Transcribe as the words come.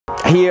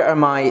Here are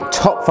my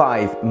top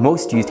 5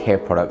 most used hair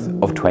products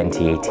of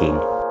 2018.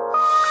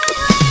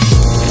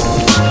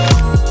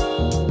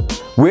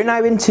 We're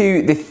now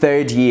into the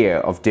 3rd year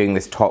of doing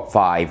this top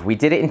 5. We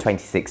did it in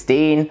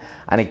 2016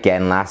 and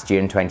again last year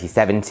in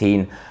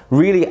 2017,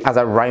 really as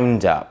a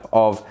roundup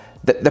of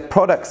the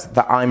products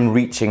that I'm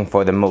reaching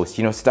for the most.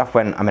 You know, stuff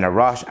when I'm in a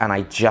rush and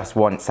I just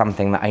want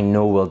something that I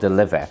know will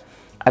deliver.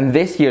 And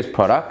this year's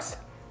products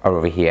are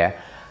over here,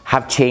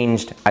 have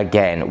changed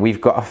again.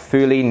 We've got a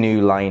fully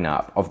new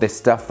lineup of this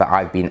stuff that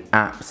I've been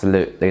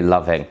absolutely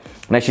loving.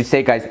 And I should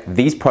say, guys,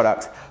 these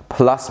products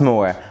plus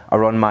more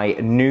are on my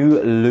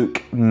new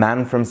look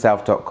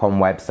manfromself.com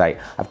website.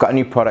 I've got a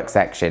new product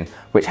section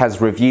which has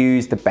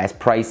reviews, the best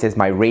prices,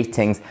 my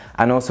ratings,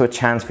 and also a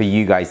chance for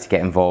you guys to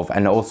get involved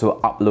and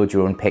also upload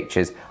your own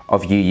pictures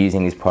of you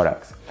using these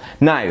products.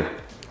 Now,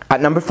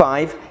 at number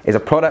 5 is a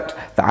product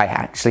that I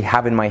actually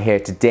have in my hair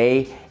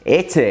today.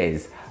 It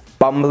is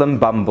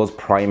Bumble's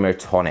Primer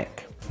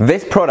Tonic.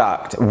 This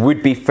product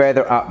would be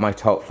further up my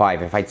top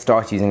 5 if I'd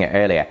started using it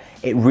earlier.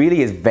 It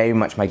really is very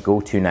much my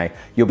go-to now.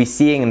 You'll be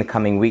seeing in the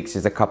coming weeks,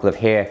 there's a couple of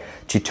hair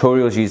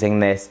tutorials using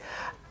this,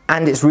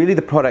 and it's really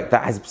the product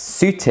that has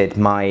suited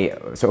my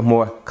sort of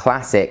more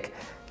classic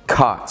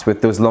cuts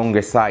with those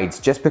longer sides,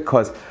 just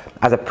because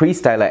as a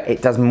pre-styler,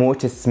 it does more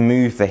to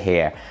smooth the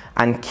hair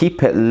and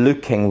keep it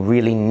looking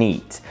really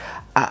neat.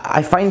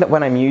 I find that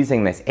when I'm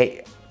using this,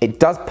 it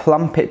does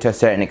plump it to a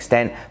certain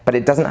extent, but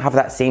it doesn't have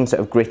that same sort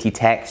of gritty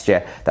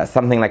texture that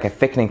something like a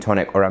thickening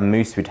tonic or a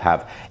mousse would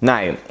have.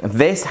 Now,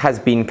 this has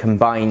been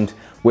combined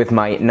with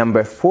my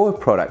number 4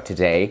 product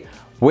today,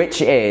 which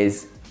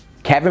is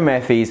Kevin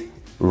Murphy's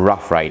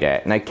Rough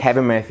Rider. Now,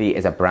 Kevin Murphy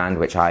is a brand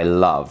which I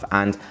love,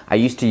 and I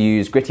used to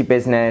use Gritty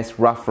Business,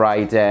 Rough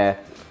Rider,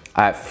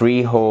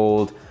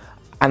 Freehold,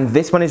 and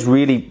this one is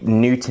really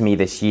new to me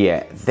this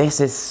year.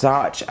 This is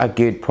such a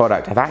good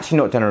product. I've actually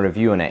not done a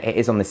review on it. It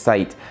is on the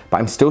site, but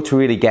I'm still to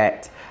really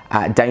get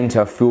down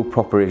to a full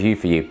proper review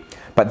for you.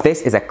 But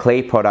this is a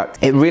clay product.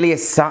 It really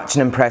is such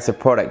an impressive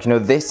product. You know,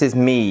 this is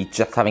me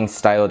just having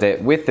styled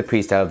it with the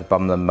pre-style of the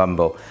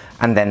Bumble,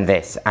 and then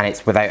this, and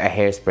it's without a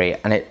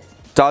hairspray, and it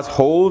does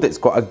hold. It's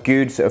got a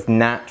good sort of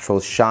natural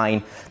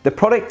shine. The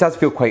product does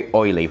feel quite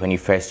oily when you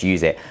first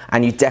use it,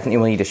 and you definitely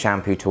will need a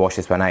shampoo to wash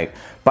this one out,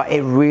 but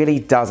it really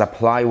does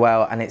apply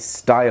well, and it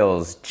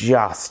styles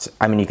just,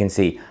 I mean, you can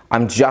see,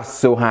 I'm just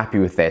so happy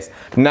with this.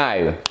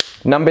 Now,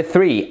 number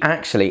 3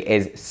 actually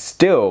is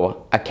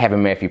still a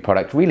Kevin Murphy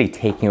product, really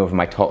taking over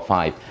my top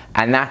 5,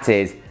 and that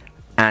is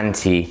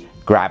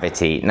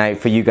Anti-Gravity. Now,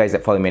 for you guys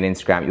that follow me on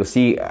Instagram, you'll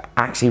see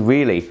actually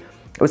really,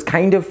 it was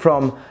kind of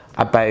from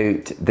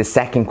about the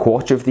 2nd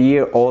quarter of the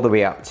year all the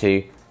way up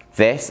to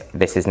this.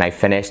 This is now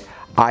finished.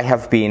 I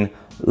have been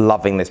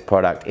loving this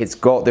product. It's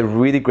got the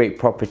really great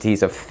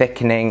properties of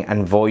thickening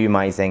and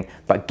volumizing,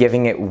 but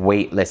giving it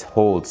weightless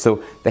hold.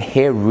 So the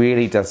hair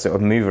really does sort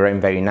of move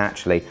around very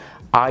naturally.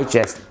 I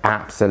just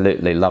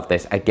absolutely love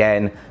this.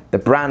 Again, the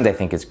brand I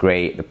think is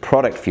great. The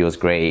product feels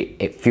great.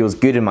 It feels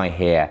good in my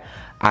hair,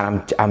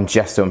 and I'm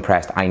just so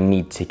impressed. I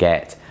need to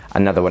get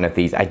another one of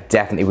these. I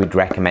definitely would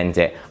recommend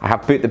it. I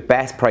have put the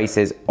best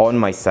prices on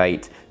my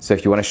site, so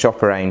if you want to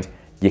shop around,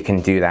 you can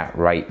do that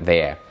right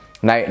there.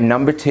 Now,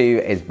 number 2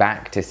 is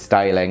back to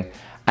styling,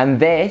 and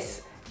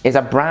this is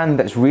a brand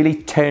that's really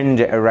turned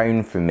it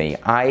around for me.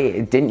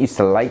 I didn't used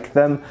to like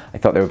them. I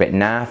thought they were a bit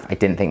naff. I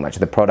didn't think much of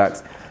the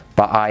products,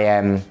 but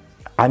I'm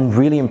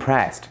really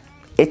impressed.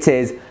 It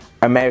is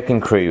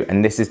American Crew,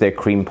 and this is their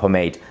cream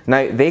pomade.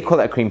 Now, they call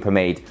it a cream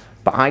pomade,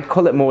 but I'd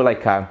call it more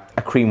like a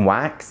cream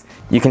wax.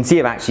 You can see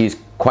I've actually used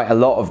quite a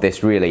lot of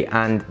this really,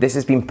 and this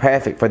has been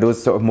perfect for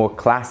those sort of more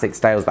classic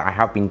styles that I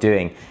have been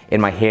doing in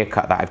my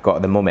haircut that I've got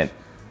at the moment.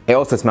 It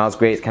also smells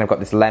great. It's kind of got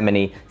this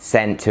lemony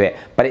scent to it,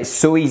 but it's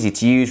so easy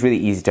to use, really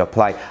easy to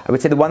apply. I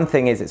would say the one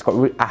thing is it's got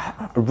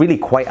really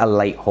quite a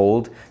light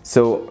hold,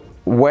 so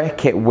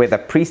work it with a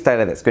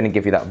pre-styler that's going to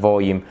give you that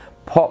volume.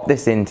 Pop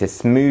this in to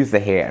smooth the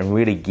hair and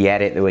really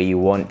get it the way you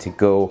want to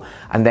go.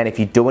 And then if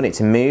you don't want it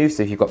to move,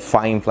 so if you've got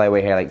fine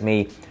flyaway hair like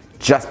me,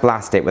 just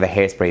blast it with a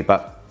hairspray.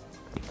 But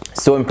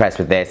so impressed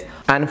with this.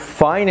 And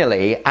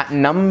finally, at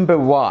number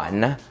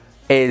 1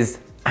 is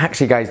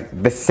actually, guys,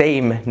 the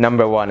same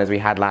number 1 as we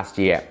had last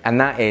year,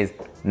 and that is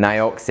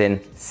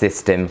Nioxin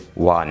System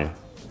 1.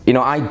 You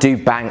know, do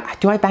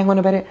I bang on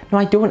about it? No,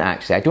 I don't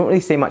actually. I don't really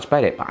say much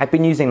about it, but I've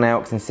been using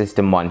Nioxin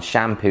System 1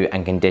 shampoo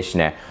and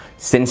conditioner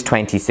since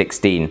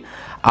 2016.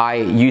 I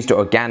used it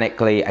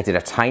organically. I did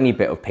a tiny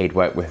bit of paid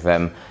work with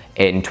them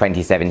in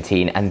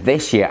 2017, and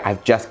this year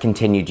I've just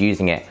continued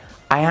using it.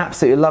 I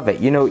absolutely love it.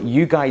 You know,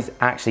 you guys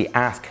actually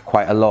ask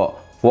quite a lot,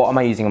 what am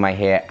I using on my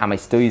hair? Am I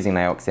still using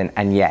Nioxin?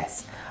 And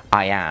yes,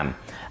 I am.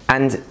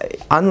 And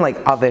unlike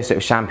other sort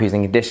of shampoos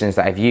and conditioners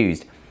that I've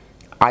used,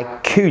 I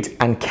could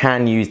and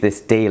can use this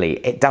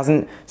daily. It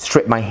doesn't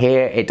strip my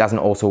hair, it doesn't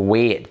also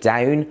weigh it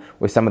down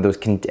with some of those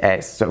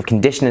sort of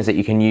conditioners that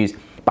you can use,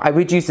 but I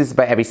would use this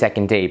about every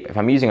 2nd day. If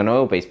I'm using an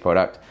oil-based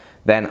product,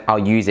 then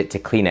I'll use it to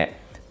clean it.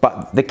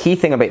 But the key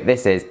thing about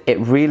this is it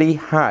really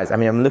has, I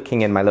mean, I'm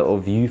looking in my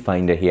little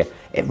viewfinder here,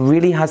 it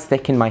really has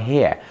thickened my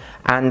hair.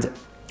 And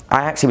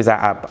I actually was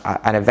at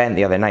an event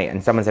the other night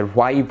and someone said,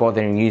 why are you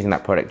bothering using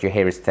that product? Your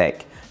hair is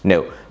thick.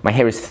 No, my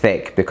hair is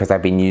thick because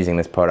I've been using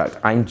this product.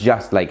 I'm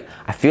just like,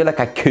 I feel like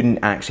I couldn't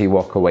actually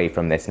walk away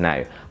from this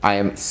now. I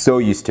am so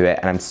used to it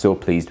and I'm so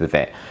pleased with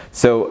it.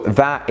 So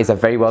that is a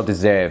very well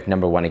deserved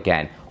 #1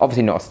 again.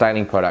 Obviously not a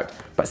styling product,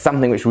 but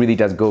something which really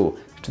does go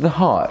to the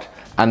heart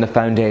and the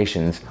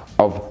foundations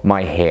of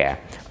my hair.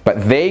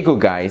 But there you go,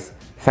 guys.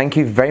 Thank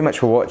you very much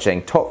for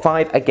watching. Top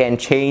 5 again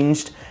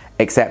changed,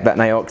 except that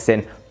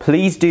nioxin.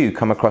 Please do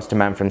come across to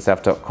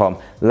manforhimself.com.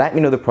 Let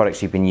me know the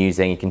products you've been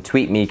using. You can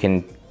tweet me, you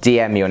can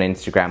DM me on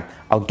Instagram.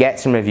 I'll get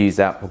some reviews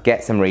up, we'll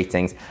get some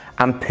ratings,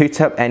 and put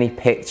up any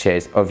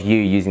pictures of you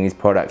using these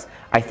products.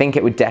 I think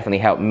it would definitely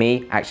help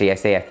me. Actually, I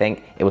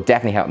think it will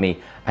definitely help me,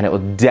 and it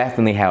will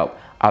definitely help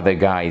other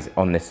guys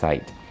on this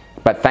site.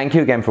 But thank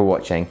you again for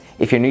watching.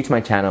 If you're new to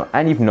my channel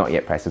and you've not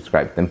yet pressed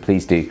subscribe, then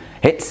please do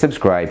hit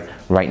subscribe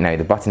right now.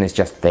 The button is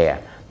just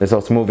there. There's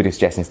also more video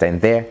suggestions down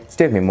there.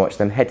 Stay with me and watch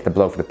them. Head to the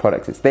blog for the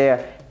products. It's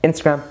there.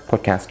 Instagram,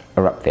 podcast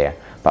are up there.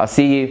 But I'll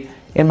see you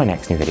in my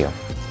next new video.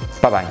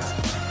 Bye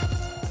bye.